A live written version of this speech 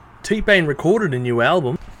T-Pain recorded a new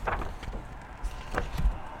album.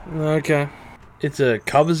 Okay. It's a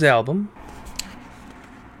covers album.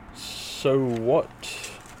 So what?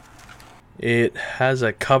 It has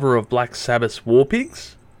a cover of Black Sabbath's War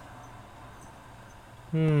Pigs?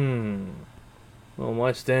 Well,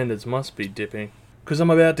 my standards must be dipping. Because I'm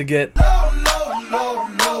about to get...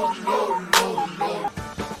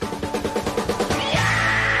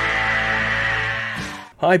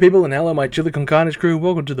 Hi people, and hello my Chili Con Carnage crew.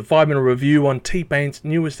 Welcome to the 5-minute review on T-Pain's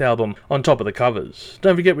newest album, On Top of the Covers.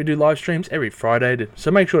 Don't forget we do live streams every Friday,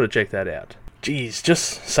 so make sure to check that out. Jeez,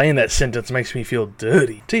 just saying that sentence makes me feel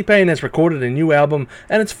dirty. T-Pain has recorded a new album,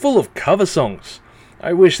 and it's full of cover songs.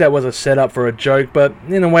 I wish that was a setup for a joke, but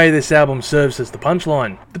in a way this album serves as the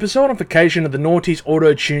punchline. The personification of the Naughty's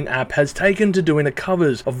Auto-Tune app has taken to doing the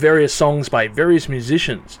covers of various songs by various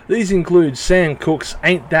musicians. These include Sam Cooke's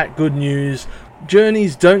Ain't That Good News,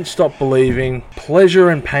 Journey's Don't Stop Believing, Pleasure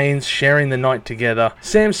and Pain's Sharing the Night Together,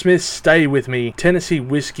 Sam Smith's Stay With Me, Tennessee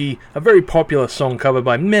Whiskey, a very popular song covered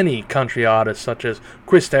by many country artists such as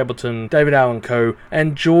Chris Stapleton, David Allan Coe,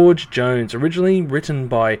 and George Jones, originally written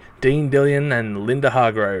by Dean Dillon and Linda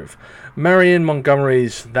Hargrove, Marion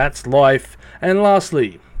Montgomery's That's Life, and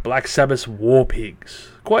lastly, Black Sabbath's War Pigs.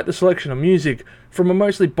 Quite the selection of music from a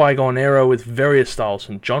mostly bygone era with various styles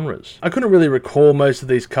and genres. I couldn't really recall most of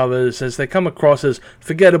these covers as they come across as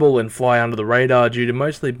forgettable and fly under the radar due to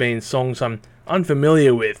mostly being songs I'm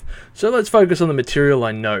unfamiliar with, so let's focus on the material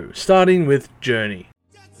I know, starting with Journey.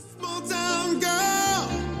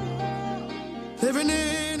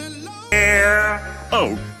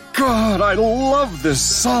 Oh God, I love this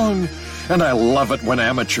song, and I love it when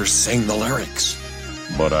amateurs sing the lyrics.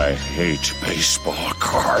 But I hate baseball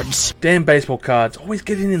cards. Damn baseball cards always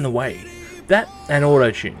getting in the way. That and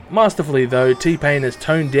auto-tune. Masterfully though, T-Pain has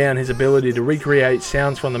toned down his ability to recreate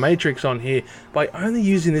sounds from The Matrix on here by only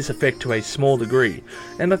using this effect to a small degree,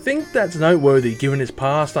 and I think that's noteworthy given his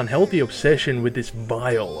past unhealthy obsession with this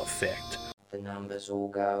vile effect. The numbers all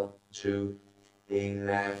go to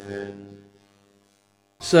 11.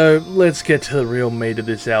 So let's get to the real meat of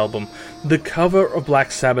this album, the cover of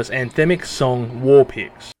Black Sabbath's anthemic song War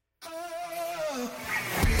Pigs.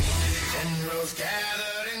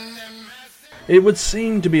 It would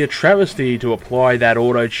seem to be a travesty to apply that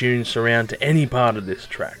auto-tune surround to any part of this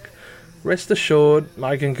track. Rest assured,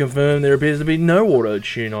 I can confirm there appears to be no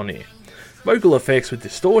auto-tune on here. Vocal effects with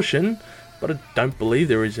distortion, but I don't believe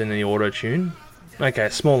there is any auto-tune. Okay,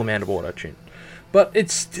 a small amount of auto-tune. But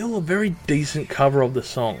it's still a very decent cover of the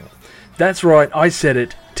song. That's right, I said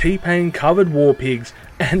it, T-Pain covered War Pigs,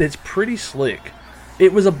 and it's pretty slick.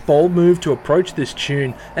 It was a bold move to approach this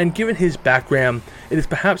tune, and given his background, it is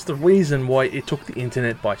perhaps the reason why it took the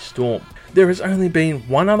internet by storm. There has only been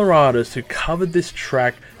one other artist who covered this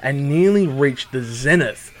track and nearly reached the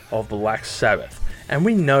zenith of Black Sabbath, and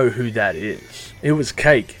we know who that is. It was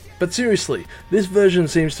Cake. But seriously, this version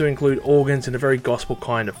seems to include organs in a very gospel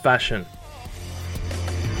kind of fashion.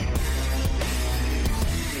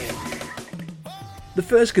 The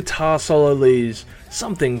first guitar solo leaves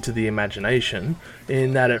something to the imagination,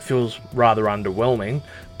 in that it feels rather underwhelming,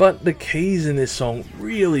 but the keys in this song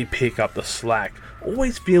really pick up the slack,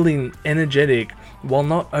 always feeling energetic while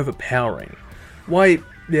not overpowering. Why,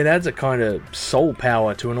 it adds a kind of soul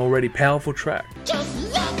power to an already powerful track.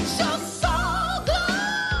 Just let your soul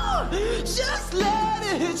go, just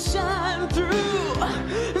let it shine through,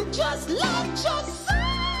 just let your soul,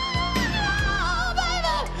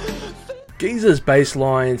 Geezer's bass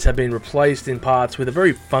lines have been replaced in parts with a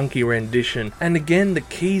very funky rendition, and again the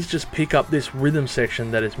keys just pick up this rhythm section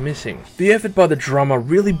that is missing. The effort by the drummer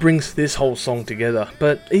really brings this whole song together,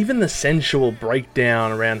 but even the sensual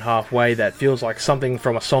breakdown around halfway that feels like something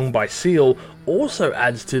from a song by Seal also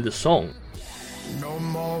adds to the song. No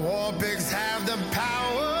more war pigs have the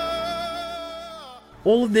power.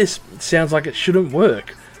 All of this sounds like it shouldn't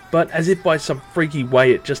work, but as if by some freaky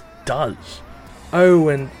way it just does. Oh,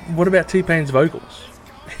 and what about T-Pain's vocals?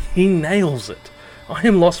 He nails it. I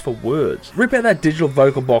am lost for words. Rip out that digital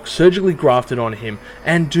vocal box surgically grafted on him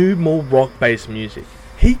and do more rock-based music.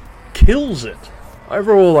 He kills it.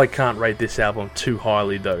 Overall, I can't rate this album too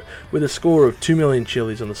highly though, with a score of 2 million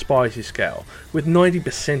chilies on the spicy scale, with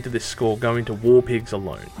 90% of this score going to War Pigs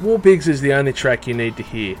alone. War Pigs is the only track you need to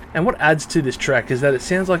hear, and what adds to this track is that it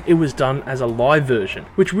sounds like it was done as a live version,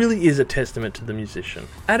 which really is a testament to the musician.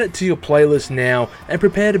 Add it to your playlist now, and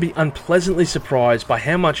prepare to be unpleasantly surprised by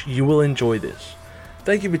how much you will enjoy this.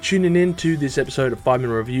 Thank you for tuning in to this episode of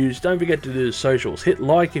 5-Minute Reviews. Don't forget to do the socials. Hit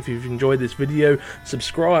like if you've enjoyed this video,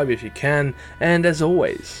 subscribe if you can, and as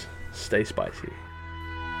always, stay spicy.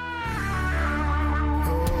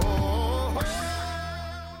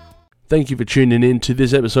 Thank you for tuning in to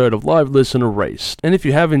this episode of Live Listener Race. And if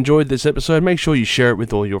you have enjoyed this episode, make sure you share it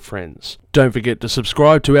with all your friends. Don't forget to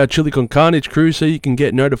subscribe to our Chili Con Carnage crew so you can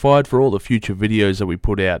get notified for all the future videos that we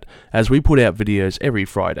put out, as we put out videos every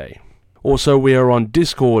Friday. Also, we are on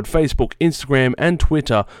Discord, Facebook, Instagram, and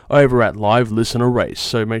Twitter over at Live Listener Race,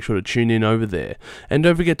 so make sure to tune in over there. And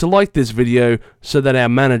don't forget to like this video so that our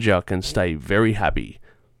manager can stay very happy.